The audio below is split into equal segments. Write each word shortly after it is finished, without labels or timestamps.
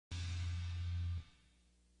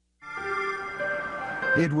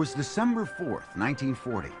It was December 4th,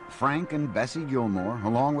 1940. Frank and Bessie Gilmore,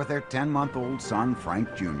 along with their 10-month-old son,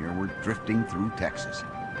 Frank Jr., were drifting through Texas.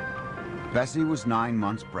 Bessie was 9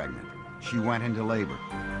 months pregnant. She went into labor.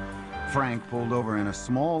 Frank pulled over in a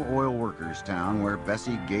small oil workers' town where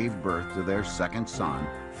Bessie gave birth to their second son,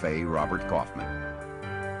 Fay Robert Kaufman.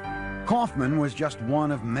 Kaufman was just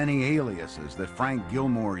one of many aliases that Frank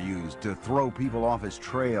Gilmore used to throw people off his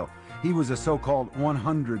trail. He was a so-called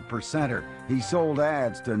 100%er. He sold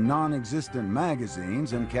ads to non-existent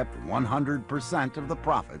magazines and kept 100% of the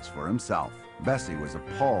profits for himself. Bessie was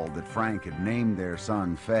appalled that Frank had named their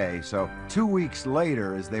son Fay, so 2 weeks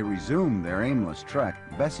later, as they resumed their aimless trek,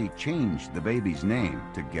 Bessie changed the baby's name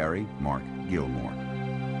to Gary Mark Gilmore.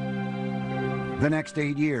 The next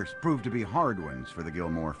 8 years proved to be hard ones for the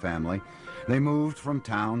Gilmore family. They moved from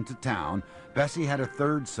town to town. Bessie had a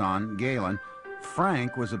third son, Galen.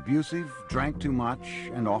 Frank was abusive, drank too much,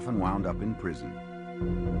 and often wound up in prison.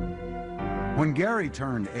 When Gary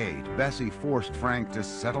turned 8, Bessie forced Frank to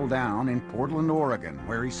settle down in Portland, Oregon,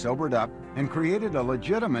 where he sobered up and created a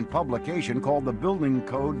legitimate publication called the Building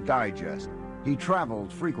Code Digest. He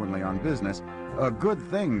traveled frequently on business, a good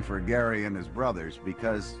thing for Gary and his brothers,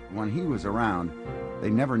 because when he was around, they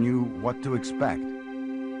never knew what to expect.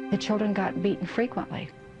 The children got beaten frequently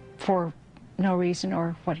for no reason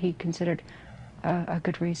or what he considered a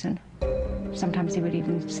good reason. Sometimes he would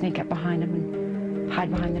even sneak up behind them and hide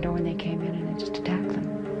behind the door when they came in and just attack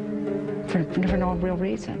them for no real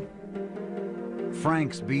reason.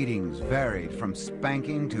 Frank's beatings varied from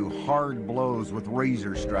spanking to hard blows with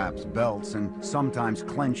razor straps, belts, and sometimes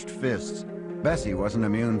clenched fists. Bessie wasn't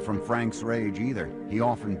immune from Frank's rage either. He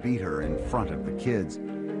often beat her in front of the kids.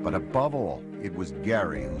 But above all, it was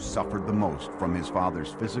Gary who suffered the most from his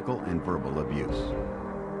father's physical and verbal abuse.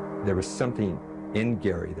 There was something in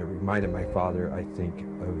Gary that reminded my father, I think,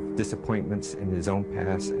 of disappointments in his own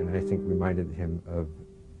past, and I think reminded him of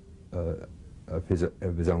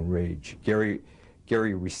his own rage.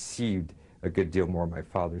 Gary received a good deal more of my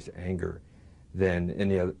father's anger than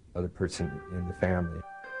any other person in the family.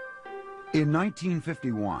 In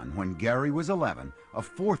 1951, when Gary was 11, a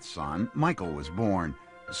fourth son, Michael, was born.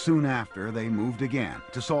 Soon after, they moved again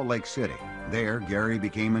to Salt Lake City. There, Gary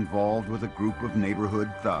became involved with a group of neighborhood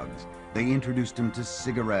thugs. They introduced him to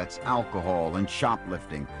cigarettes, alcohol, and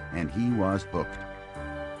shoplifting, and he was hooked.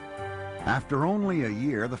 After only a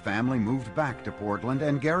year, the family moved back to Portland,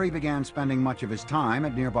 and Gary began spending much of his time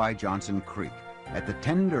at nearby Johnson Creek. At the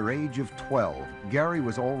tender age of 12, Gary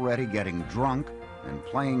was already getting drunk and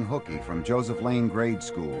playing hooky from Joseph Lane Grade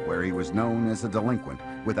School, where he was known as a delinquent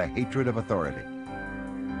with a hatred of authority.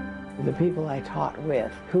 The people I taught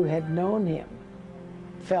with who had known him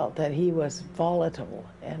felt that he was volatile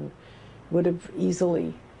and would have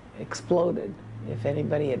easily exploded if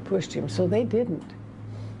anybody had pushed him, so they didn't.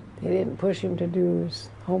 They didn't push him to do his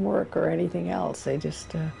homework or anything else. They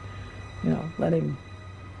just, let him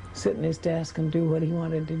sit in his desk and do what he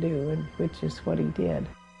wanted to do, and which is what he did.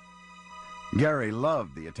 Gary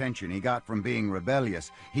loved the attention he got from being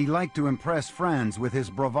rebellious. He liked to impress friends with his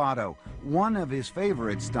bravado. One of his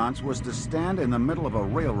favorite stunts was to stand in the middle of a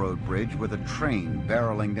railroad bridge with a train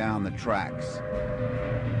barreling down the tracks.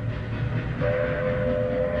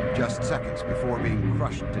 Just seconds before being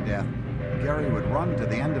crushed to death, Gary would run to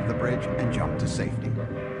the end of the bridge and jump to safety.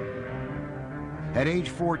 At age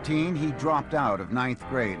 14, he dropped out of 9th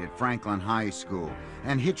grade at Franklin High School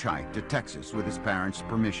and hitchhiked to Texas with his parents'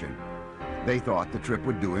 permission. They thought the trip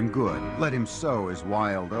would do him good, let him sow his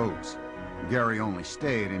wild oats. Gary only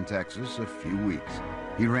stayed in Texas a few weeks.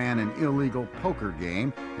 He ran an illegal poker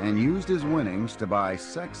game and used his winnings to buy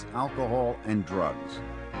sex, alcohol, and drugs.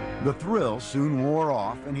 The thrill soon wore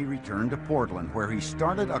off, and he returned to Portland, where he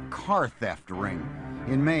started a car theft ring.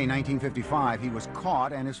 In May 1955, he was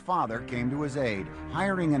caught, and his father came to his aid,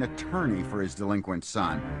 hiring an attorney for his delinquent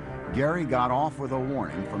son. Gary got off with a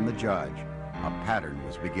warning from the judge. A pattern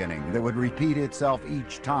was beginning that would repeat itself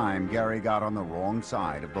each time Gary got on the wrong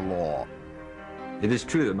side of the law. It is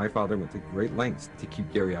true that my father went to great lengths to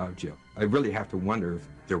keep Gary out of jail. I really have to wonder if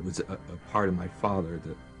there was a part of my father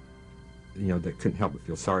that, that couldn't help but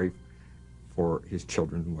feel sorry for his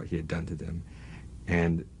children and what he had done to them.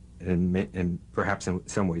 And perhaps in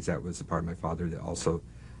some ways that was the part of my father that also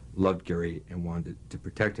loved Gary and wanted to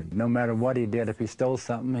protect him. No matter what he did, if he stole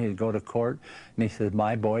something, he'd go to court and he says,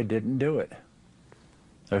 "My boy didn't do it.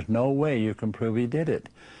 There's no way you can prove he did it."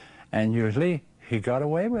 And usually he got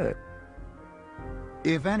away with it.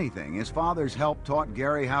 If anything, his father's help taught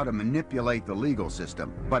Gary how to manipulate the legal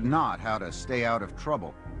system, but not how to stay out of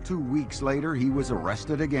trouble. 2 weeks later, he was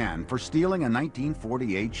arrested again for stealing a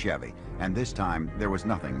 1948 Chevy, and this time there was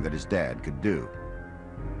nothing that his dad could do.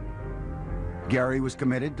 Gary was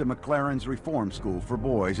committed to McLaren's Reform School for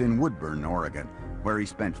Boys in Woodburn, Oregon, where he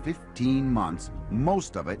spent 15 months,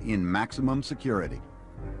 most of it in maximum security.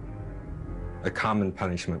 A common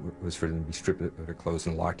punishment was for them to be stripped of their clothes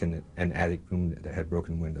and locked in an attic room that had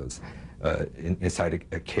broken windows, inside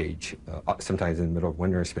a cage. Sometimes in the middle of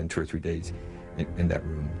winter, spend 2 or 3 days in that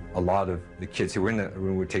room. A lot of the kids who were in that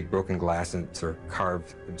room would take broken glass and sort of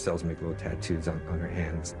carve themselves, make little tattoos on their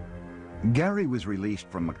hands. Gary was released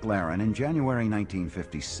from McLaren in January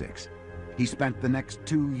 1956. He spent the next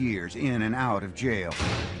 2 years in and out of jail.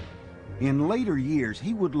 In later years,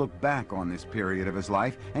 he would look back on this period of his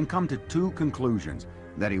life and come to 2 conclusions: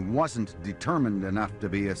 that he wasn't determined enough to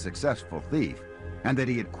be a successful thief, and that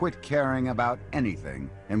he had quit caring about anything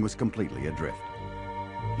and was completely adrift.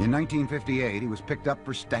 In 1958, he was picked up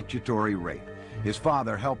for statutory rape. His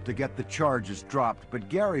father helped to get the charges dropped, but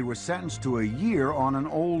Gary was sentenced to a year on an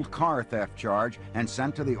old car theft charge and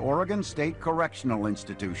sent to the Oregon State Correctional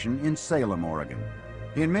Institution in Salem, Oregon.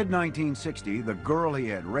 In mid-1960, the girl he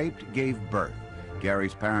had raped gave birth.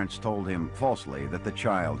 Gary's parents told him falsely that the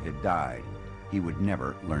child had died. He would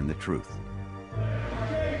never learn the truth.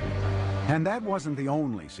 And that wasn't the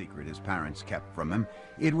only secret his parents kept from him.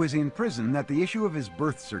 It was in prison that the issue of his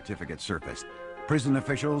birth certificate surfaced. Prison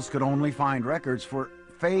officials could only find records for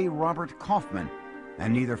Faye Robert Kaufman,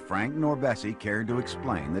 and neither Frank nor Bessie cared to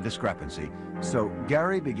explain the discrepancy. So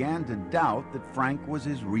Gary began to doubt that Frank was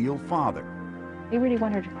his real father. He really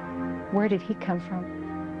wondered, where did he come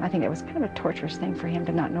from? I think it was kind of a torturous thing for him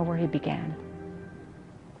to not know where he began.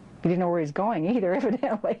 He didn't know where he's going either,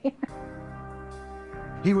 evidently.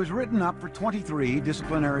 He was written up for 23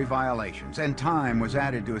 disciplinary violations, and time was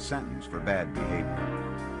added to a sentence for bad behavior.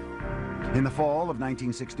 In the fall of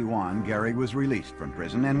 1961, Gary was released from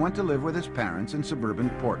prison and went to live with his parents in suburban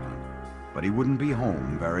Portland. But he wouldn't be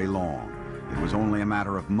home very long. It was only a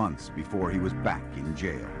matter of months before he was back in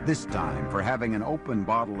jail, this time for having an open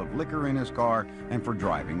bottle of liquor in his car and for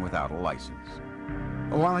driving without a license.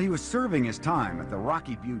 While he was serving his time at the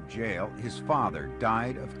Rocky Butte jail, his father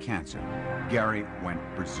died of cancer. Gary went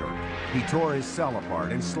berserk. He tore his cell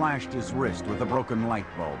apart and slashed his wrist with a broken light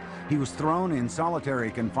bulb. He was thrown in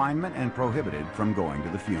solitary confinement and prohibited from going to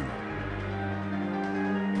the funeral.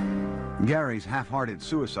 Gary's half-hearted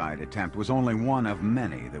suicide attempt was only one of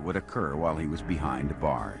many that would occur while he was behind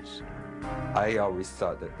bars. I always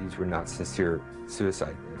thought that these were not sincere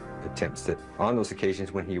suicide attempts, that on those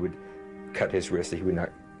occasions when he would cut his wrist, that he would not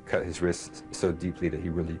cut his wrist so deeply that he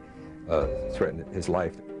really threatened his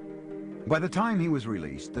life. By the time he was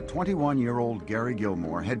released, the 21-year-old Gary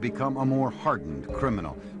Gilmore had become a more hardened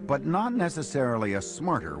criminal, but not necessarily a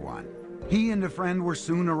smarter one. He and a friend were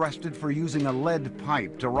soon arrested for using a lead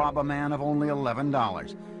pipe to rob a man of only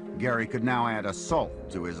 $11. Gary could now add assault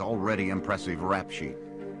to his already impressive rap sheet.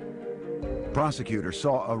 Prosecutors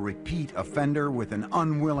saw a repeat offender with an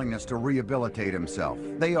unwillingness to rehabilitate himself.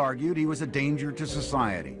 They argued he was a danger to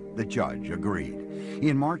society. The judge agreed.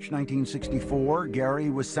 In March 1964, Gary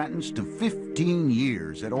was sentenced to 15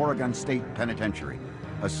 years at Oregon State Penitentiary,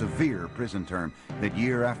 a severe prison term that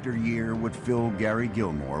year after year would fill Gary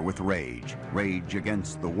Gilmore with rage. Rage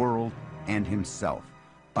against the world and himself.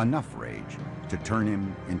 Enough rage to turn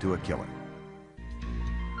him into a killer.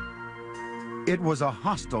 It was a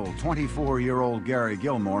hostile 24-year-old Gary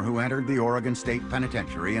Gilmore who entered the Oregon State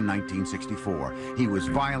Penitentiary in 1964. He was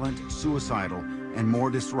violent, suicidal, and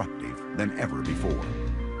more disruptive than ever before.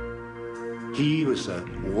 He was a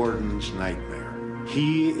warden's nightmare.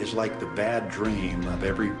 He is like the bad dream of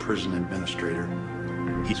every prison administrator.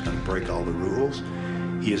 He's going to break all the rules.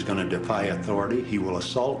 He is going to defy authority. He will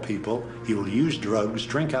assault people. He will use drugs,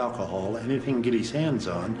 drink alcohol, anything he can get his hands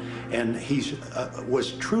on. And he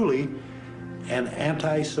was truly an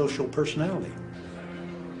antisocial personality.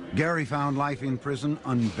 Gary found life in prison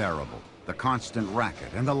unbearable. The constant racket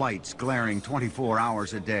and the lights glaring 24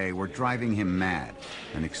 hours a day were driving him mad,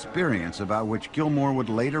 an experience about which Gilmore would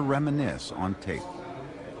later reminisce on tape.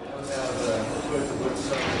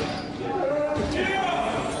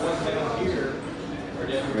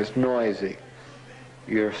 It's noisy.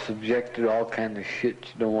 You're subjected to all kinds of shit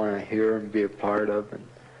you don't want to hear and be a part of, and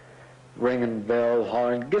ringing bells,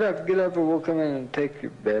 hollering, get up, or we'll come in and take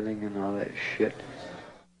your bedding and all that shit.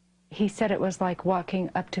 He said it was like walking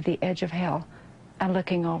up to the edge of hell and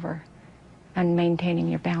looking over and maintaining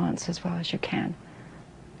your balance as well as you can.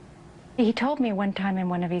 He told me one time in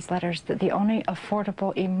one of his letters that the only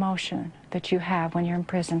affordable emotion that you have when you're in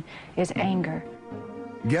prison is anger.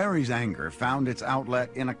 Gary's anger found its outlet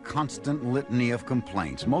in a constant litany of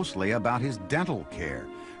complaints, mostly about his dental care.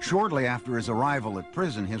 Shortly after his arrival at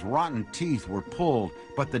prison, his rotten teeth were pulled,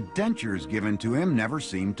 but the dentures given to him never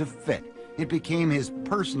seemed to fit. It became his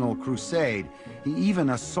personal crusade. He even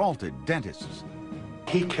assaulted dentists.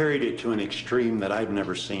 He carried it to an extreme that I've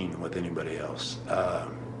never seen with anybody else.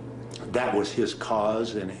 That was his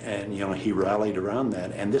cause, and you know, he rallied around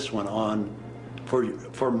that, and this went on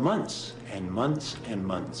for months and months and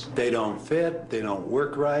months. They don't fit, they don't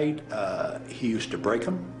work right. He used to break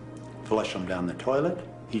them, flush them down the toilet.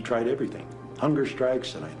 He tried everything. Hunger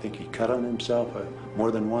strikes, and I think he cut on himself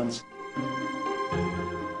more than once.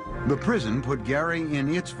 The prison put Gary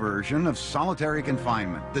in its version of solitary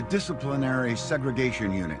confinement, the disciplinary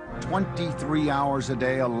segregation unit. 23 hours a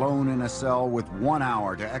day alone in a cell with 1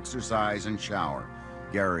 hour to exercise and shower.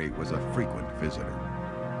 Gary was a frequent visitor.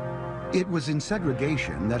 It was in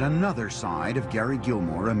segregation that another side of Gary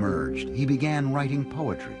Gilmore emerged. He began writing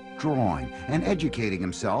poetry, drawing, and educating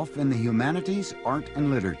himself in the humanities, art,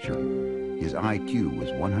 and literature. His IQ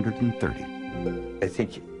was 130. I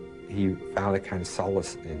think he found a kind of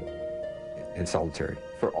solace in solitary.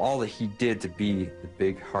 For all that he did to be the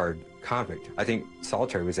big, hard convict, I think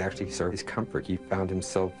solitary was actually sort of his comfort. He found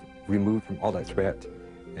himself removed from all that threat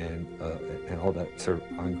and all that sort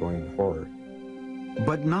of ongoing horror.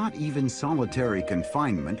 But not even solitary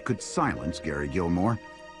confinement could silence Gary Gilmore.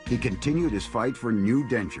 He continued his fight for new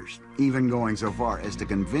dentures, even going so far as to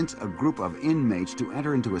convince a group of inmates to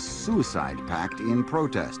enter into a suicide pact in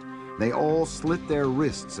protest. They all slit their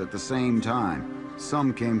wrists at the same time.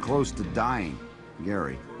 Some came close to dying.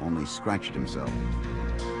 Gary only scratched himself.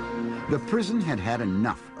 The prison had had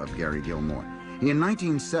enough of Gary Gilmore. In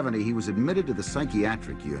 1970, he was admitted to the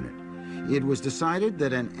psychiatric unit. It was decided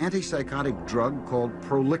that an antipsychotic drug called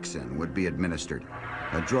Prolixin would be administered,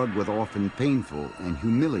 a drug with often painful and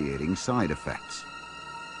humiliating side effects.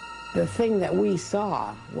 The thing that we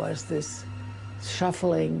saw was this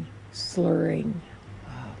shuffling, slurring,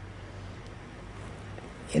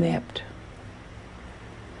 inept,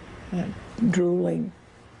 drooling.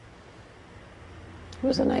 It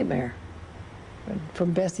was a nightmare. But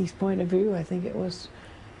from Bessie's point of view, I think it was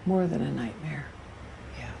more than a nightmare.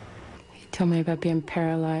 Yeah. He told me about being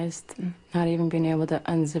paralyzed, and not even being able to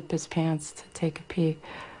unzip his pants to take a pee.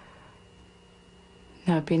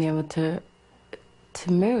 Not being able to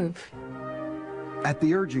move. At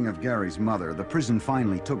the urging of Gary's mother, the prison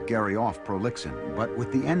finally took Gary off Prolixin, but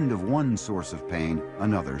with the end of one source of pain,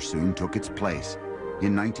 another soon took its place.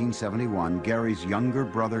 In 1971, Gary's younger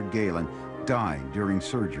brother, Galen, died during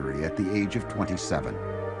surgery at the age of 27.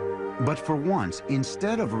 But for once,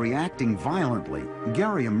 instead of reacting violently,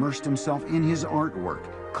 Gary immersed himself in his artwork,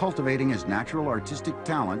 cultivating his natural artistic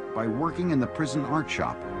talent by working in the prison art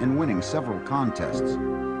shop and winning several contests.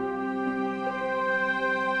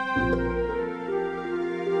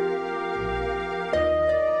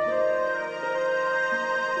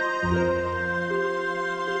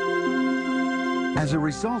 As a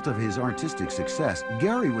result of his artistic success,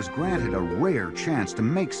 Gary was granted a rare chance to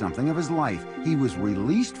make something of his life. He was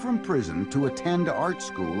released from prison to attend art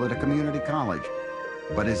school at a community college.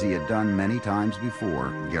 But as he had done many times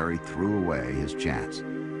before, Gary threw away his chance.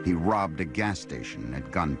 He robbed a gas station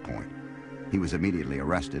at gunpoint. He was immediately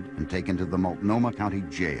arrested and taken to the Multnomah County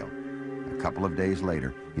Jail. A couple of days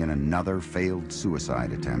later, in another failed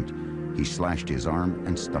suicide attempt, he slashed his arm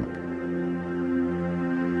and stomach.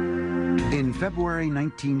 In February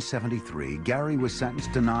 1973, Gary was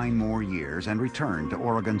sentenced to 9 more years and returned to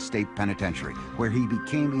Oregon State Penitentiary, where he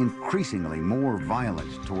became increasingly more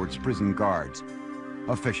violent towards prison guards.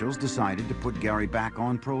 Officials decided to put Gary back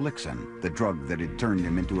on Prolixin, the drug that had turned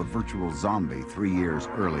him into a virtual zombie 3 years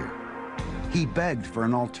earlier. He begged for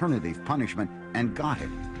an alternative punishment and got it.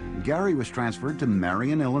 Gary was transferred to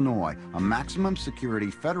Marion, Illinois, a maximum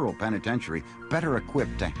security federal penitentiary better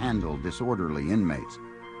equipped to handle disorderly inmates.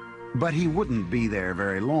 But he wouldn't be there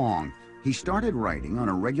very long. He started writing on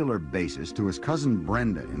a regular basis to his cousin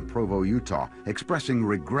Brenda in Provo, Utah, expressing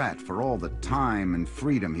regret for all the time and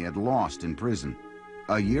freedom he had lost in prison.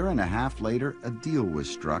 A year and a half later, a deal was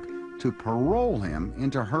struck to parole him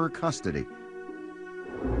into her custody.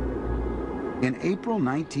 In April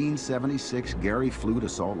 1976, Gary flew to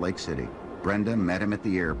Salt Lake City. Brenda met him at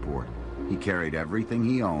the airport. He carried everything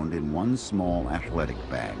he owned in one small athletic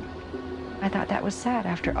bag. I thought that was sad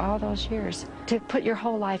after all those years. To put your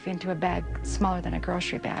whole life into a bag smaller than a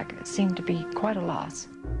grocery bag seemed to be quite a loss.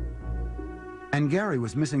 And Gary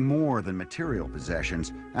was missing more than material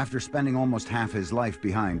possessions. After spending almost half his life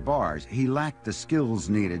behind bars, he lacked the skills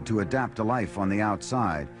needed to adapt to life on the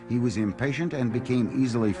outside. He was impatient and became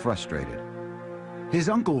easily frustrated. His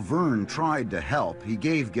uncle Vern tried to help. He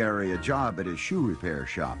gave Gary a job at his shoe repair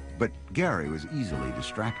shop, but Gary was easily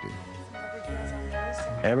distracted.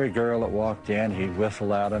 Every girl that walked in, he'd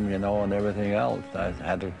whistle at them, you know, and everything else. I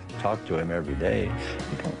had to talk to him every day.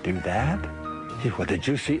 You don't do that. Well, did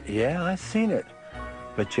you see? Yeah, I seen it.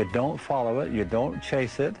 But you don't follow it, you don't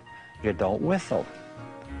chase it, you don't whistle.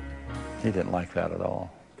 He didn't like that at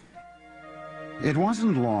all. It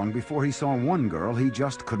wasn't long before he saw one girl he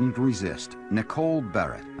just couldn't resist, Nicole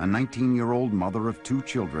Barrett, a 19-year-old mother of 2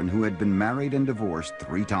 children who had been married and divorced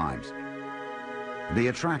 3 times. The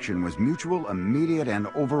attraction was mutual, immediate, and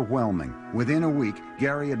overwhelming. Within a week,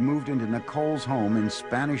 Gary had moved into Nicole's home in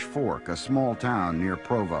Spanish Fork, a small town near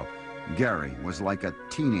Provo. Gary was like a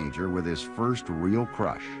teenager with his first real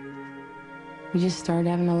crush. We just started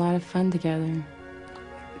having a lot of fun together.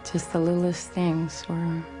 Just the littlest things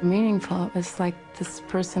were meaningful. It's like this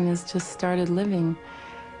person has just started living,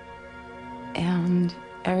 and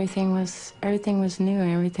everything was new,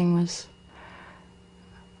 and everything was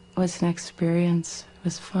an experience. It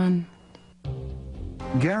was fun.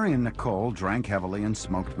 Gary and Nicole drank heavily and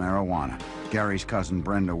smoked marijuana. Gary's cousin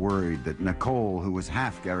Brenda worried that Nicole, who was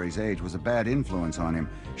half Gary's age, was a bad influence on him.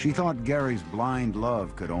 She thought Gary's blind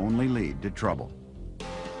love could only lead to trouble.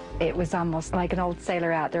 It was almost like an old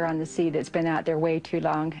sailor out there on the sea that's been out there way too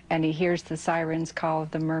long, and he hears the sirens call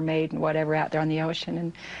of the mermaid and whatever out there on the ocean.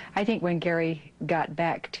 And I think when Gary got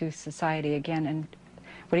back to society again, and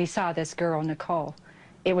when he saw this girl, Nicole,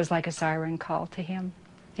 it was like a siren call to him.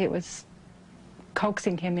 It was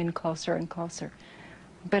coaxing him in closer and closer.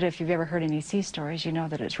 But if you've ever heard any sea stories, you know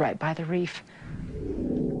that it's right by the reef.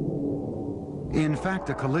 In fact,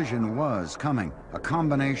 a collision was coming. A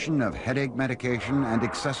combination of headache medication and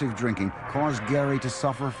excessive drinking caused Gary to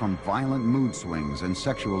suffer from violent mood swings and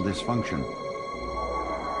sexual dysfunction.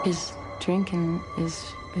 His drinking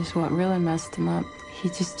is what really messed him up. He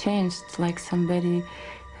just changed like somebody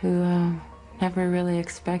who never really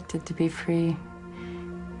expected to be free.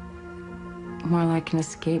 More like an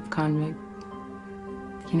escape convict,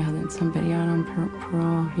 you know, than somebody out on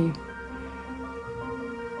parole. He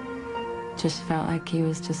just felt like he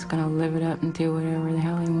was just going to live it up and do whatever the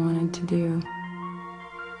hell he wanted to do.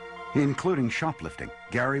 Including shoplifting.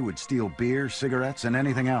 Gary would steal beer, cigarettes, and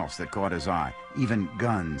anything else that caught his eye, even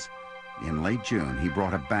guns. In late June, he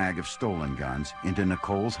brought a bag of stolen guns into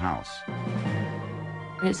Nicole's house.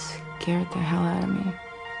 It scared the hell out of me.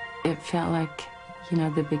 It felt like, you know,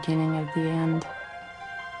 the beginning of the end.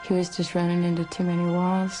 He was just running into too many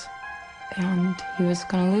walls, and he was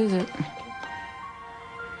going to lose it.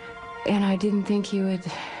 And I didn't think he would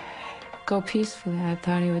go peacefully. I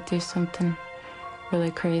thought he would do something really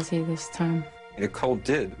crazy this time. Nicole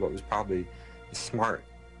did what was probably the smart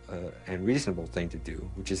and reasonable thing to do,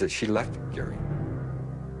 which is that she left Gary.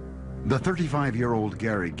 The 35-year-old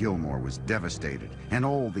Gary Gilmore was devastated, and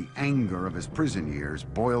all the anger of his prison years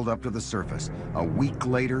boiled up to the surface. A week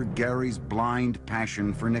later, Gary's blind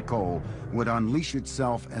passion for Nicole would unleash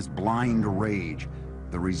itself as blind rage.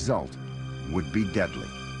 The result would be deadly.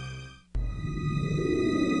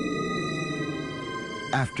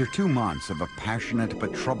 After 2 months of a passionate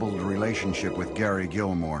but troubled relationship with Gary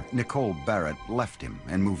Gilmore, Nicole Barrett left him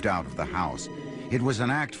and moved out of the house. It was an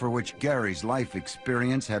act for which Gary's life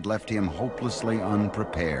experience had left him hopelessly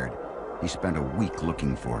unprepared. He spent a week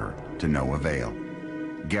looking for her, to no avail.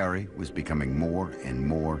 Gary was becoming more and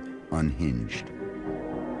more unhinged.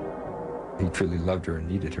 He truly loved her and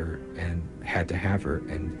needed her and had to have her,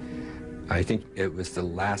 and I think it was the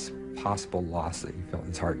last possible loss that he felt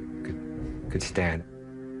his heart could stand.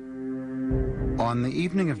 On the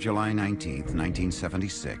evening of July 19th,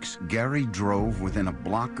 1976, Gary drove within a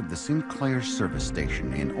block of the Sinclair service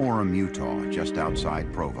station in Orem, Utah, just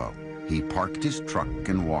outside Provo. He parked his truck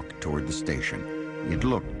and walked toward the station. It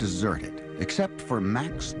looked deserted, except for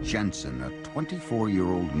Max Jensen, a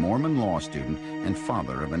 24-year-old Mormon law student and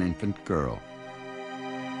father of an infant girl.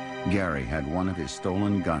 Gary had one of his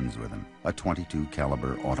stolen guns with him, a .22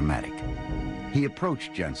 caliber automatic. He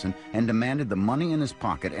approached Jensen and demanded the money in his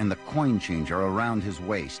pocket and the coin changer around his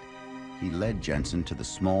waist. He led Jensen to the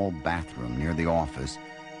small bathroom near the office,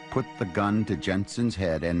 put the gun to Jensen's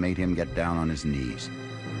head, and made him get down on his knees.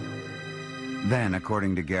 Then,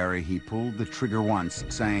 according to Gary, he pulled the trigger once,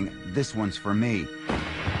 saying, "This one's for me."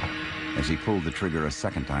 As he pulled the trigger a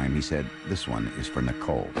second time, he said, "This one is for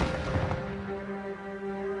Nicole."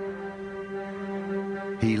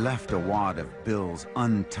 He left a wad of bills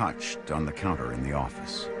untouched on the counter in the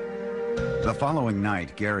office. The following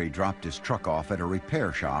night, Gary dropped his truck off at a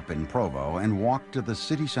repair shop in Provo and walked to the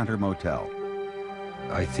City Center Motel.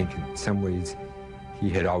 I think in some ways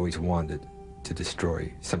he had always wanted to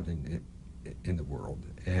destroy something in the world,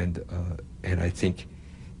 and I think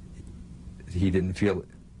he didn't feel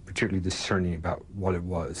particularly discerning about what it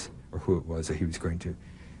was or who it was that he was going to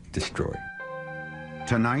destroy.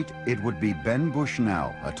 Tonight, it would be Ben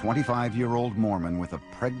Bushnell, a 25-year-old Mormon with a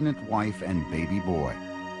pregnant wife and baby boy.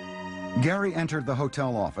 Gary entered the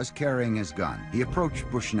hotel office carrying his gun. He approached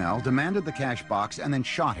Bushnell, demanded the cash box, and then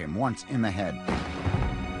shot him once in the head.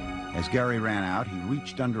 As Gary ran out, he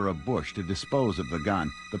reached under a bush to dispose of the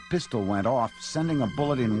gun. The pistol went off, sending a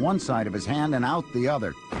bullet in one side of his hand and out the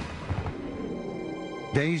other.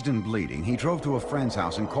 Dazed and bleeding, he drove to a friend's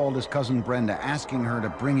house and called his cousin Brenda, asking her to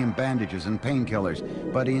bring him bandages and painkillers.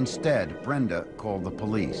 But instead, Brenda called the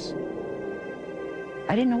police.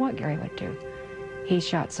 I didn't know what Gary would do. He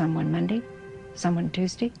shot someone Monday, someone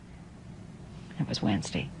Tuesday, and it was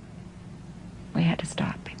Wednesday. We had to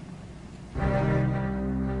stop him.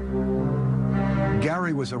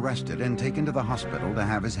 Gary was arrested and taken to the hospital to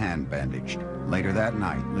have his hand bandaged. Later that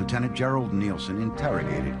night, Lieutenant Gerald Nielsen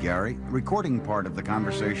interrogated Gary, recording part of the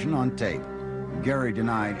conversation on tape. Gary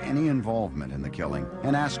denied any involvement in the killing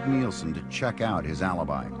and asked Nielsen to check out his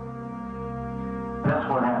alibi. That's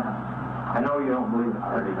what happened. I know you don't believe it.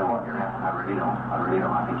 I already know what happened. I really don't.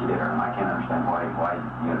 I think you did, and I can't understand why you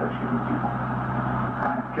ended up shooting people.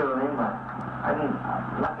 I killed anybody. I didn't,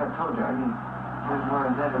 like I told you, I didn't, here's where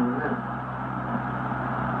I was at in the middle.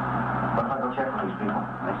 But if I go check on these people,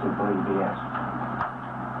 they still believe BS.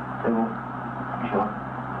 They won't. You sure?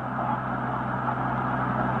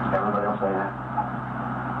 Does everybody else say that?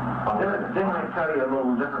 Well, didn't I tell you a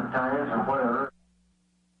little different times or whatever?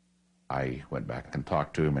 I went back and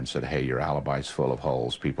talked to him and said, hey, your alibi's full of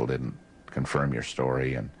holes. People didn't confirm your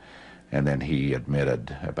story. And then he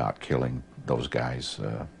admitted about killing those guys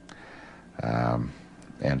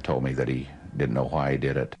and told me that he didn't know why he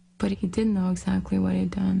did it. But he did know exactly what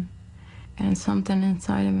he'd done. And something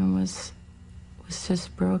inside of him was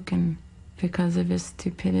just broken because of his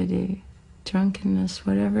stupidity, drunkenness,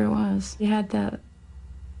 whatever it was. He had that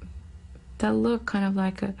look kind of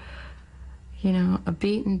like a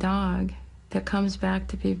beaten dog that comes back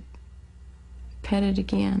to be petted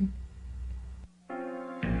again.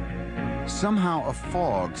 Somehow a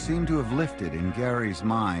fog seemed to have lifted in Gary's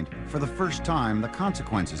mind. For the first time, the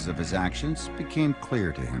consequences of his actions became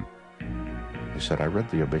clear to him. He said, I read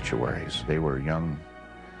the obituaries. They were young,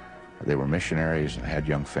 they were missionaries and had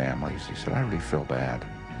young families. He said, I really feel bad.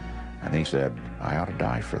 And he said, I ought to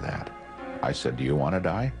die for that. I said, do you want to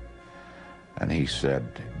die? And he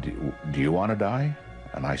said, do you want to die?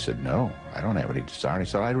 And I said, no, I don't have any desire. And he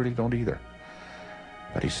said, I really don't either.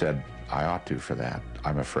 But he said, I ought to for that.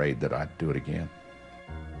 I'm afraid that I'd do it again.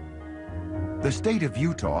 The state of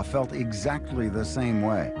Utah felt exactly the same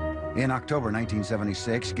way. In October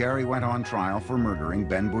 1976, Gary went on trial for murdering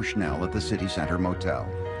Ben Bushnell at the City Center Motel.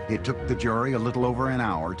 It took the jury a little over an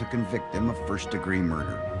hour to convict him of first-degree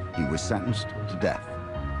murder. He was sentenced to death.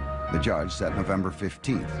 The judge set November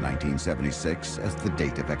 15th, 1976 as the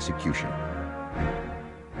date of execution.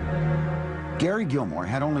 Gary Gilmore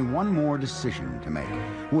had only one more decision to make.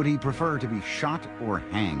 Would he prefer to be shot or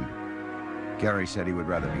hanged? Gary said he would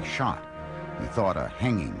rather be shot. He thought a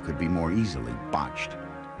hanging could be more easily botched.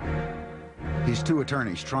 His two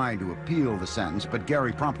attorneys tried to appeal the sentence, but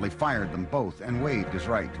Gary promptly fired them both and waived his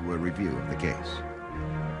right to a review of the case.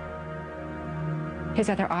 His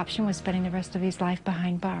other option was spending the rest of his life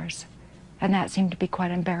behind bars, and that seemed to be quite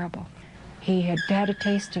unbearable. He had had a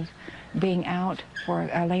taste of being out for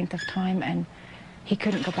a length of time, and he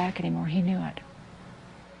couldn't go back anymore. He knew it.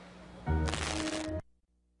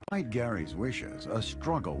 Despite Gary's wishes, a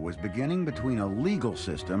struggle was beginning between a legal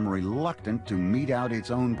system reluctant to mete out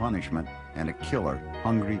its own punishment and a killer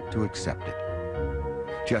hungry to accept it.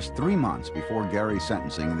 Just 3 months before Gary's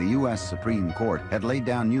sentencing, the U.S. Supreme Court had laid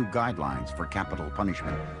down new guidelines for capital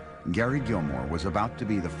punishment. Gary Gilmore was about to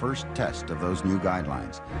be the first test of those new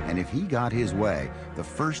guidelines, and if he got his way, the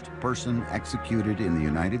first person executed in the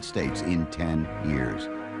United States in 10 years.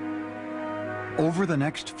 Over the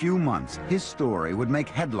next few months, his story would make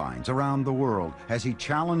headlines around the world as he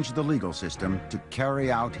challenged the legal system to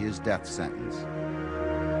carry out his death sentence.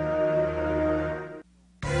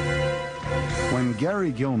 When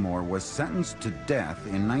Gary Gilmore was sentenced to death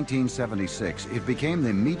in 1976, it became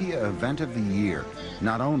the media event of the year.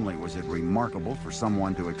 Not only was it remarkable for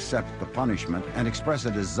someone to accept the punishment and express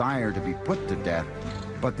a desire to be put to death,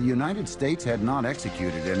 but the United States had not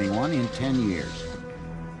executed anyone in 10 years.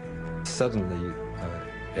 Suddenly,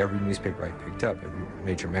 every newspaper I picked up, every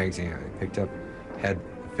major magazine I picked up, had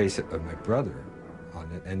a face of my brother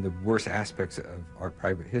on it, and the worst aspects of our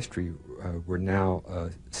private history were now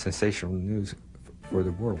sensational news for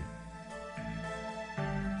the world.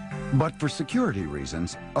 But for security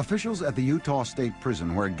reasons, officials at the Utah State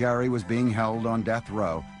Prison where Gary was being held on death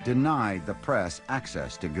row denied the press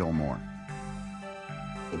access to Gilmore.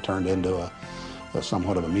 It turned into a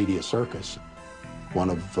somewhat of a media circus. One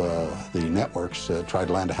of the networks tried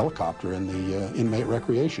to land a helicopter in the inmate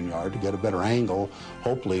recreation yard to get a better angle,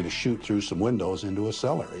 hopefully to shoot through some windows into a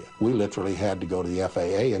cell area. We literally had to go to the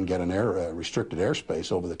FAA and get an restricted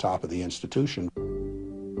airspace over the top of the institution.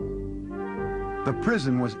 The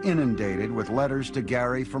prison was inundated with letters to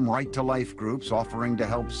Gary from Right to Life groups offering to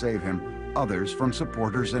help save him, others from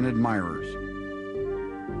supporters and admirers.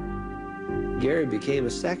 Gary became a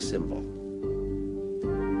sex symbol.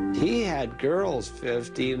 He had girls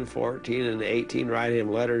 15, 14, and 18 writing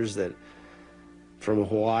him letters that from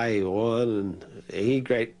Hawaii and he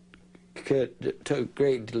took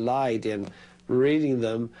great delight in reading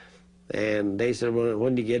them. And they said, well,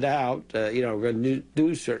 when you get out, you know, we're going to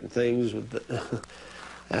do certain things with the,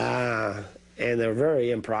 and they're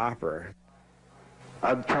very improper.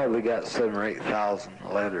 I've probably got 7,000 or 8,000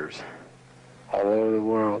 letters all over the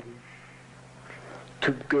world.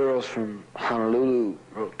 Two girls from Honolulu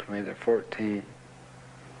wrote to me, they're 14.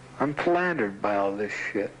 I'm philandered by all this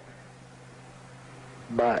shit.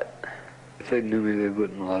 But if they knew me, they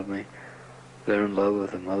wouldn't love me. They're in love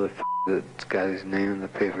with a motherfucker that's got his name in the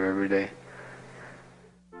paper every day.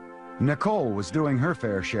 Nicole was doing her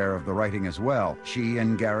fair share of the writing as well. She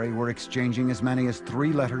and Gary were exchanging as many as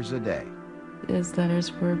 3 letters a day. His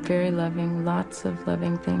letters were very loving, lots of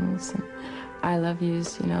loving things. And I love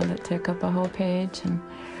yous, you know, that took up a whole page,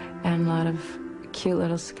 and a lot of cute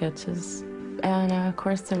little sketches. And of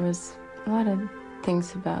course there was a lot of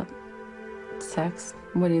things about sex,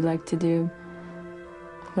 what he liked to do,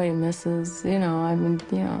 what he misses, you know, I mean,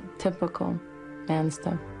 you know, typical man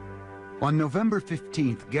stuff. On November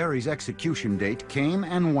 15th, Gary's execution date came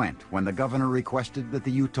and went when the governor requested that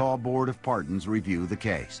the Utah Board of Pardons review the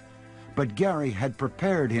case. But Gary had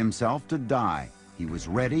prepared himself to die. He was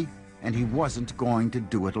ready, and he wasn't going to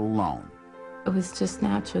do it alone. It was just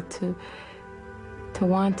natural to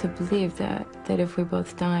want to believe that if we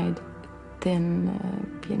both died,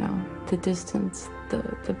 then, you know, the distance,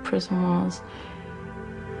 the prison walls,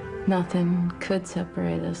 nothing could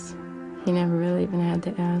separate us. He never really even had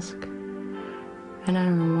to ask. And I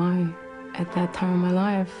don't know why, at that time of my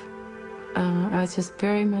life, I was just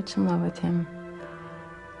very much in love with him.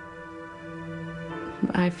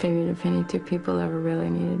 I figured if any two people ever really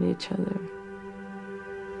needed each other,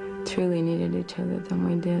 truly needed each other, then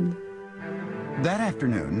we did. That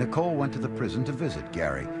afternoon, Nicole went to the prison to visit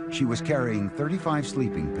Gary. She was carrying 35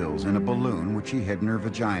 sleeping pills in a balloon which she hid in her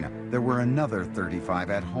vagina. There were another 35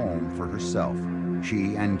 at home for herself.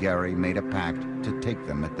 She and Gary made a pact to take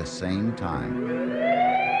them at the same time.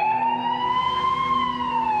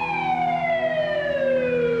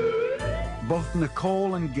 Both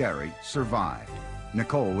Nicole and Gary survived.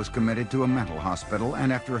 Nicole was committed to a mental hospital,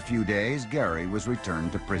 and after a few days, Gary was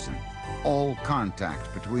returned to prison. All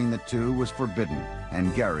contact between the two was forbidden,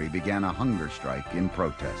 and Gary began a hunger strike in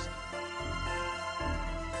protest.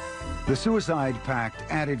 The suicide pact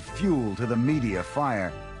added fuel to the media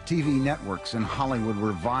fire. TV networks in Hollywood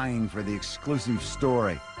were vying for the exclusive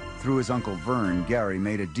story. Through his Uncle Vern, Gary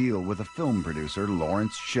made a deal with a film producer,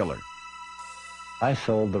 Lawrence Schiller. I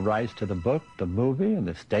sold the rights to the book, the movie, and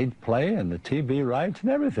the stage play, and the TV rights,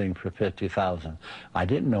 and everything for $50,000. I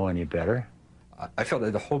didn't know any better. I felt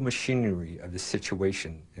that the whole machinery of the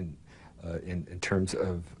situation, in terms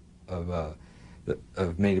of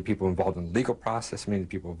many people involved in the legal process, many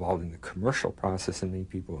people involved in the commercial process, and many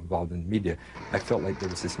people involved in the media, I felt like there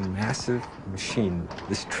was this massive machine,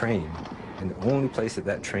 this train, and the only place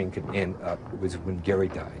that train could end up was when Gary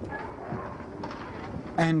died.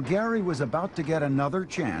 And Gary was about to get another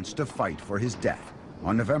chance to fight for his death.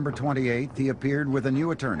 On November 28th, he appeared with a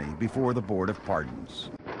new attorney before the Board of Pardons.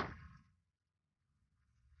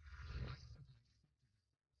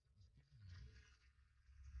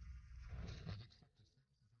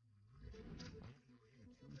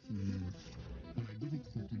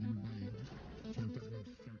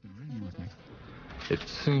 It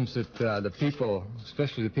seems that the people,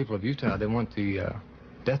 especially the people of Utah, they want the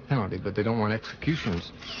death penalty, but they don't want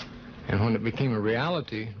executions. And when it became a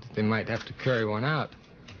reality that they might have to carry one out,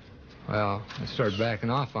 well, I started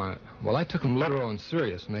backing off on it. Well, I took them literal and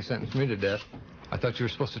serious when they sentenced me to death. I thought you were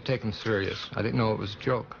supposed to take them serious. I didn't know it was a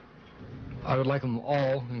joke. I would like them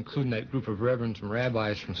all, including that group of reverends and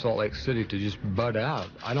rabbis from Salt Lake City, to just bud out.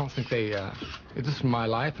 I don't think they, this is my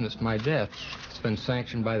life and it's my death. It's been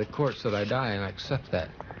sanctioned by the courts that I die, and I accept that.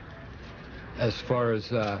 As far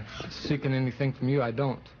as seeking anything from you, I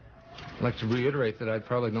don't. I'd like to reiterate that I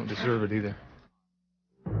probably don't deserve it either.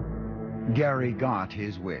 Gary got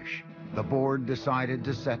his wish. The board decided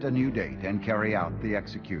to set a new date and carry out the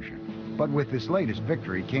execution. But with this latest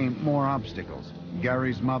victory came more obstacles.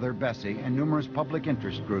 Gary's mother, Bessie, and numerous public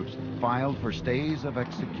interest groups filed for stays of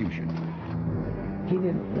execution. He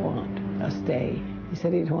didn't want a stay. He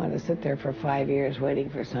said he didn't want to sit there for 5 years waiting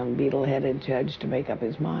for some beetle-headed judge to make up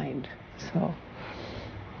his mind. So,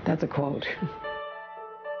 that's a quote.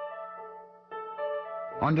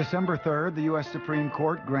 On December 3rd, the U.S. Supreme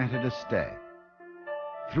Court granted a stay.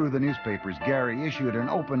 Through the newspapers, Gary issued an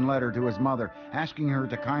open letter to his mother, asking her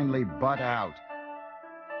to kindly butt out.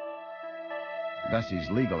 Bessie's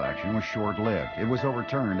legal action was short-lived. It was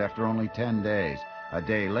overturned after only 10 days. A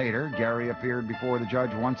day later, Gary appeared before the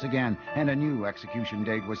judge once again, and a new execution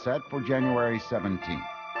date was set for January 17th.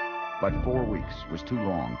 But 4 weeks was too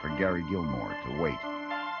long for Gary Gilmore to wait.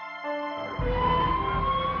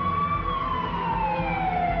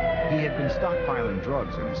 He had been stockpiling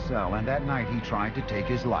drugs in his cell, and that night he tried to take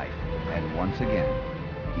his life. And once again,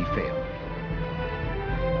 he failed.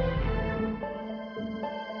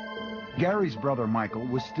 Gary's brother Michael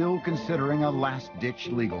was still considering a last-ditch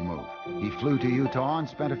legal move. He flew to Utah and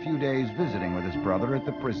spent a few days visiting with his brother at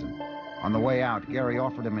the prison. On the way out, Gary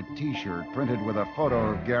offered him a T-shirt printed with a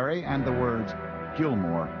photo of Gary and the words,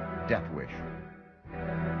 "Gilmore, Death Wish."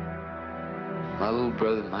 My little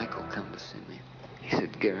brother Michael come to see me. He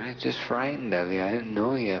said, "Gary, I was just frightened of you. I didn't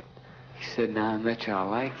know you." He said, "Now I met you, I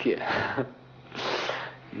like you."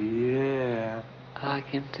 Yeah. I like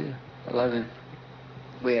him too. I love him.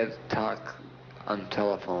 We had to talk on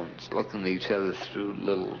telephones, looking at each other through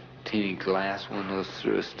little teeny glass windows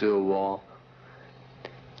through a steel wall.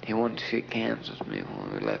 He wanted to shake hands with me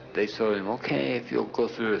when we left. They told him, "Okay, if you'll go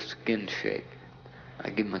through a skin shake."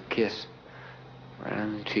 I give him a kiss right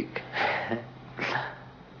on the cheek.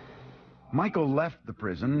 Michael left the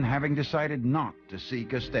prison having decided not to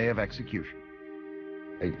seek a stay of execution.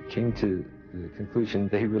 I came to the conclusion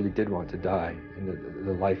that he really did want to die, and that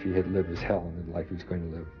the life he had lived was hell, and the life he was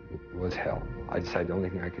going to live was hell. I decided the only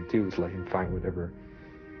thing I could do was let him find whatever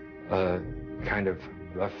kind of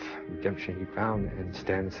rough redemption he found and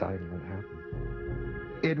stand aside and let it happen.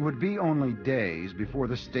 It would be only days before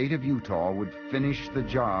the state of Utah would finish the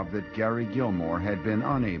job that Gary Gilmore had been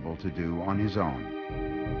unable to do on his own.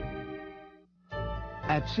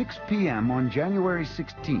 At 6 p.m. on January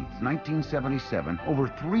 16, 1977, over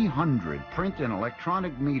 300 print and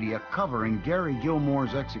electronic media covering Gary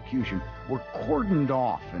Gilmore's execution were cordoned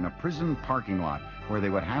off in a prison parking lot where they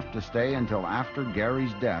would have to stay until after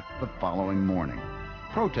Gary's death the following morning.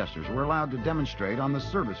 Protesters were allowed to demonstrate on the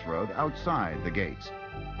service road outside the gates.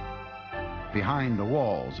 Behind the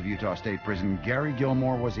walls of Utah State Prison, Gary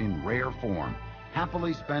Gilmore was in rare form,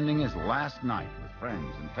 happily spending his last night with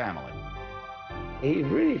friends and family. He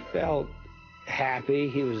really felt happy.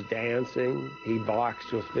 He was dancing. He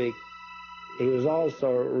boxed with me. He was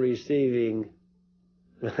also receiving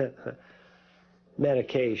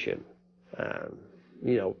medication,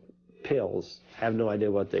 you know, pills. I have no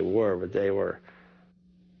idea what they were, but they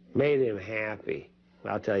made him happy.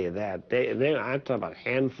 I'll tell you that. I'm talking about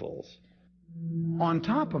handfuls. On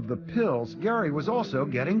top of the pills, Gary was also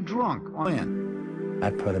getting drunk.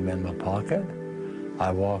 I put them in my pocket.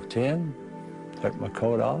 I walked in, took my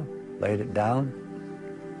coat off, laid it down.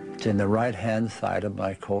 It's in the right-hand side of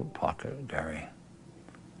my coat pocket, Gary.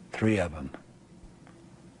 3 of them.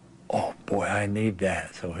 Oh, boy, I need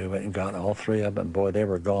that. So he went and got all 3 of them. Boy, they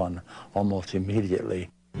were gone almost immediately.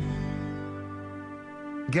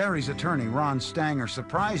 Gary's attorney, Ron Stanger,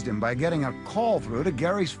 surprised him by getting a call through to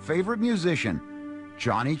Gary's favorite musician,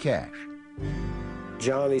 Johnny Cash.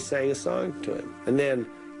 Johnny sang a song to him. And then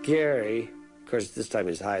Gary, of course, this time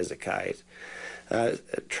he's high as a kite,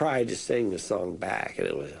 tried to sing the song back, and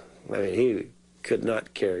it was, I mean, he could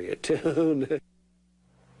not carry a tune.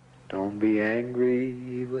 Don't be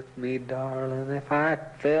angry with me, darling, if I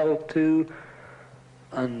fail to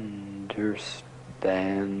understand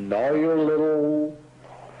all your little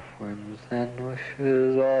whims and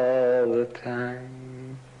wishes all the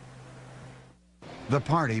time. The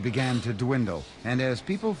party began to dwindle, and as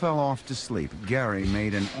people fell off to sleep, Gary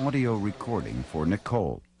made an audio recording for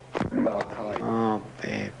Nicole. Oh,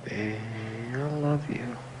 baby, I love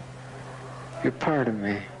you. You're part of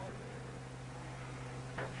me.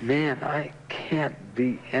 Man, I can't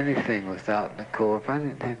be anything without Nicole. If I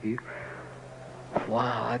didn't have you,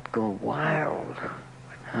 wow, I'd go wild.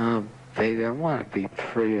 Oh, baby, I want to be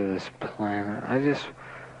free of this planet. I just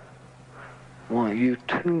want you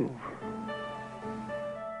too.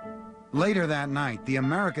 Later that night, the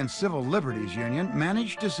American Civil Liberties Union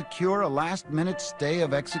managed to secure a last-minute stay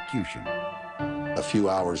of execution. A few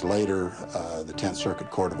hours later, the 10th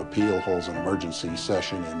Circuit Court of Appeal holds an emergency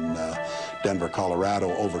session in Denver,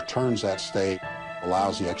 Colorado, overturns that stay.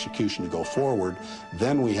 allows the execution to go forward.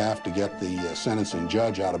 Then we have to get the sentencing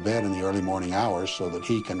judge out of bed in the early morning hours so that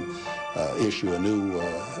he can issue a new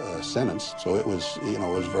sentence. So it was, you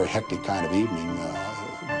know, it was a very hectic kind of evening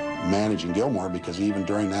managing Gilmore, because even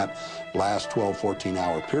during that last 12,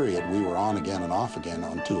 14-hour period, we were on again and off again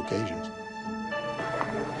on 2 occasions.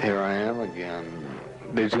 Here I am again.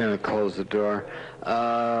 They're going to close the door.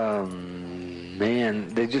 Man,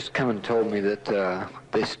 they just come and told me that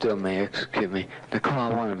they still may execute me. Nicole,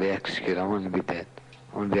 I want to be executed. I want to be dead.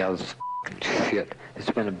 I want to be out of this f***ing shit.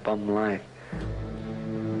 It's been a bum life.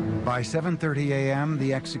 By 7:30 a.m.,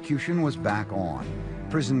 the execution was back on.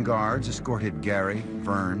 Prison guards escorted Gary,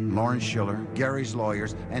 Vern, Lawrence Schiller, Gary's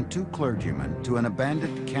lawyers, and 2 clergymen to an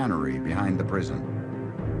abandoned cannery behind the prison.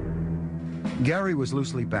 Gary was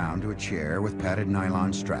loosely bound to a chair with padded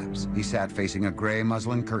nylon straps. He sat facing a gray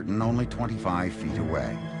muslin curtain only 25 feet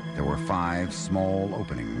away. There were 5 small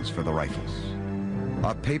openings for the rifles.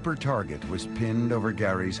 A paper target was pinned over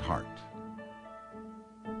Gary's heart.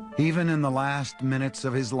 Even in the last minutes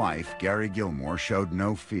of his life, Gary Gilmore showed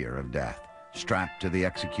no fear of death. Strapped to the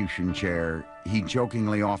execution chair, he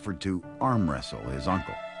jokingly offered to arm wrestle his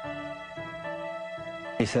uncle.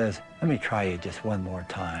 He says, "Let me try you just one more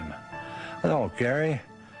time." "Oh, Gary,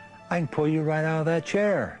 I can pull you right out of that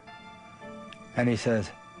chair." And he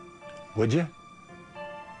says, "Would you?"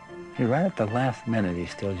 Right at the last minute,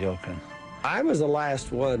 he's still joking. I was the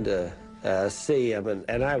last one to see him,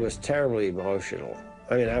 and I was terribly emotional.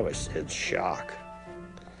 I mean, I was in shock.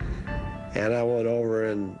 And I went over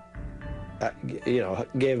and, you know,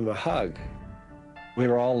 gave him a hug. We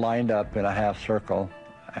were all lined up in a half circle,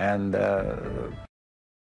 and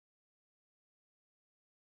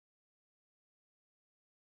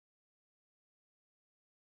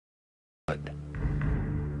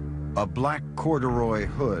a black corduroy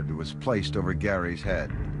hood was placed over Gary's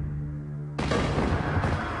head.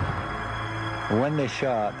 when they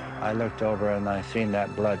shot, I looked over and I seen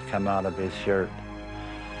that blood come out of his shirt,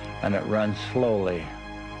 and it runs slowly,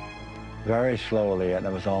 very slowly, and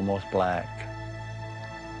it was almost black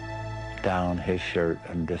down his shirt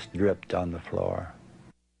and just dripped on the floor.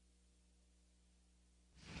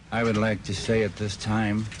 I would like to say at this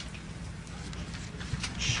time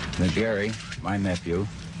that Gary, my nephew,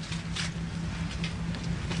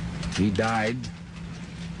 he died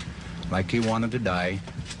like he wanted to die,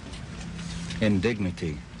 in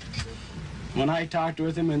dignity. When I talked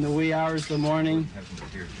with him in the wee hours of the morning,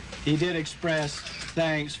 he did express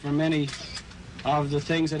thanks for many of the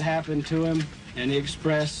things that happened to him, and he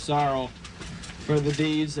expressed sorrow for the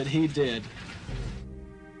deeds that he did.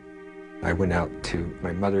 I went out to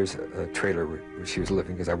my mother's trailer where she was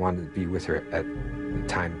living because I wanted to be with her at the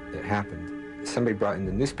time it happened. Somebody brought in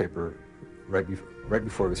the newspaper right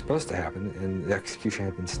before it was supposed to happen, and the execution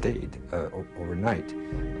had been stayed overnight.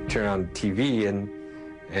 Turn on TV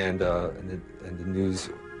and the news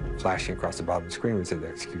flashing across the bottom of the screen would say the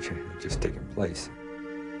execution had just taken place.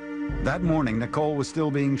 That morning, Nicole was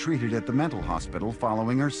still being treated at the mental hospital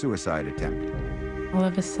following her suicide attempt. All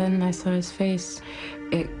of a sudden, I saw his face.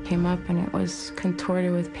 It came up and it was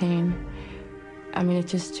contorted with pain. I mean, it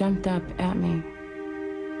just jumped up at me.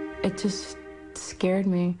 It just scared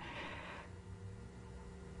me.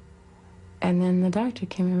 And then the doctor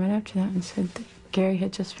came in right after that and said that Gary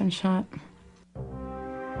had just been shot.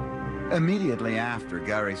 Immediately after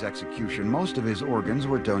Gary's execution, most of his organs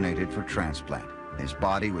were donated for transplant. His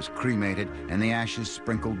body was cremated and the ashes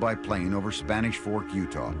sprinkled by plane over Spanish Fork,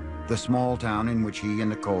 Utah, the small town in which he and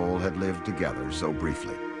Nicole had lived together so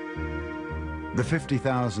briefly. The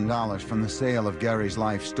 $50,000 from the sale of Gary's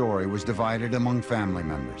life story was divided among family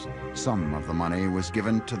members. Some of the money was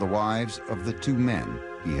given to the wives of the 2 men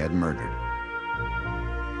he had murdered.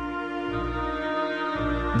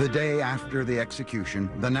 The day after the execution,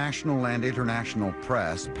 the national and international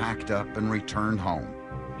press packed up and returned home,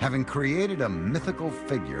 having created a mythical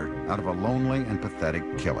figure out of a lonely and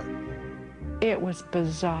pathetic killer. It was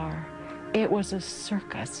bizarre. It was a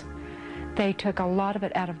circus. They took a lot of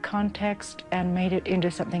it out of context and made it into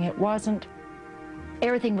something it wasn't.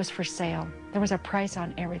 Everything was for sale. There was a price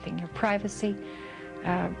on everything. Your privacy,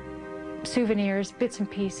 souvenirs, bits and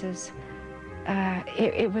pieces.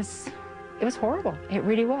 It was horrible. It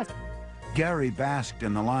really was. Gary basked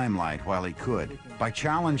in the limelight while he could. By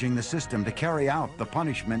challenging the system to carry out the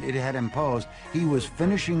punishment it had imposed, he was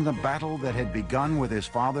finishing the battle that had begun with his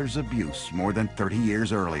father's abuse more than 30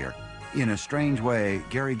 years earlier. In a strange way,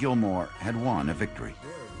 Gary Gilmore had won a victory.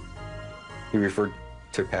 He referred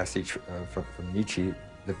to a passage from Nietzsche,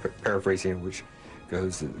 the paraphrasing which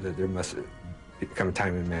goes that there must come a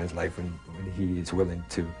time in man's life when he is willing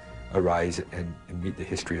to arise and meet the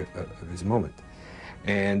history of his moment.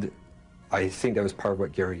 And I think that was part of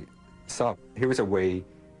what Gary saw. Here was a way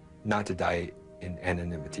not to die in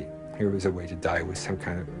anonymity. Here was a way to die with some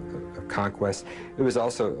kind of conquest. It was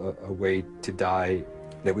also a way to die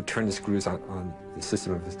that would turn the screws on the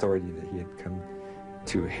system of authority that he had come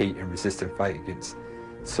to hate and resist and fight against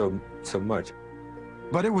so much.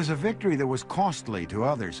 But it was a victory that was costly to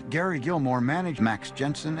others. Gary Gilmore managed Max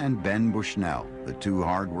Jensen and Ben Bushnell, the two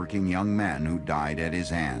hard-working young men who died at his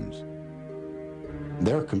hands.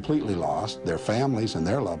 They're completely lost. Their families and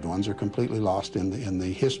their loved ones are completely lost in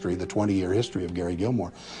the history, the 20-year history of Gary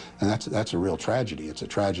Gilmore. And that's a real tragedy. It's a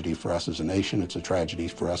tragedy for us as a nation. It's a tragedy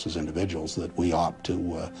for us as individuals that we opt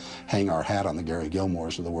to hang our hat on the Gary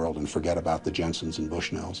Gilmores of the world and forget about the Jensens and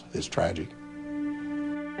Bushnells. It's tragic.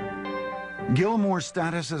 Gilmore's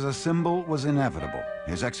status as a symbol was inevitable.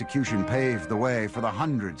 His execution paved the way for the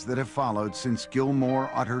hundreds that have followed since Gilmore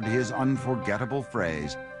uttered his unforgettable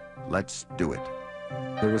phrase, "Let's do it."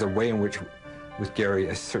 There was a way in which, with Gary,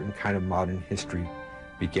 a certain kind of modern history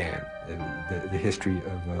began. The history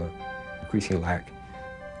of increasing lack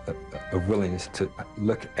of willingness to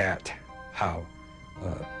look at how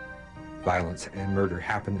violence and murder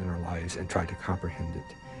happen in our lives and try to comprehend it.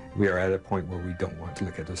 We are at a point where we don't want to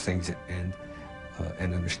look at those things and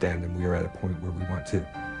understand them. We are at a point where we want to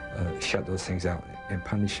shut those things out and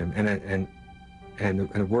punish them. And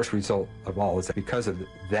the worst result of all is that because of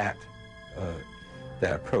that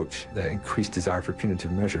approach, that increased desire for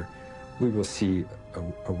punitive measure, we will see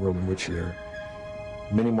a world in which there are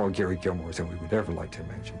many more Gary Gilmores than we would ever like to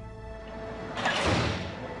imagine.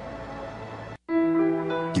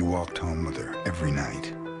 You walked home with her every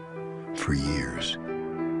night, for years,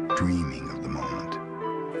 dreaming of the moment.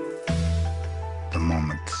 The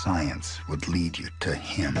moment science would lead you to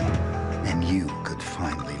him, and you could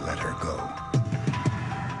finally let her go.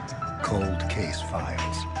 Cold Case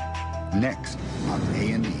Files. Next on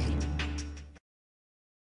A&E.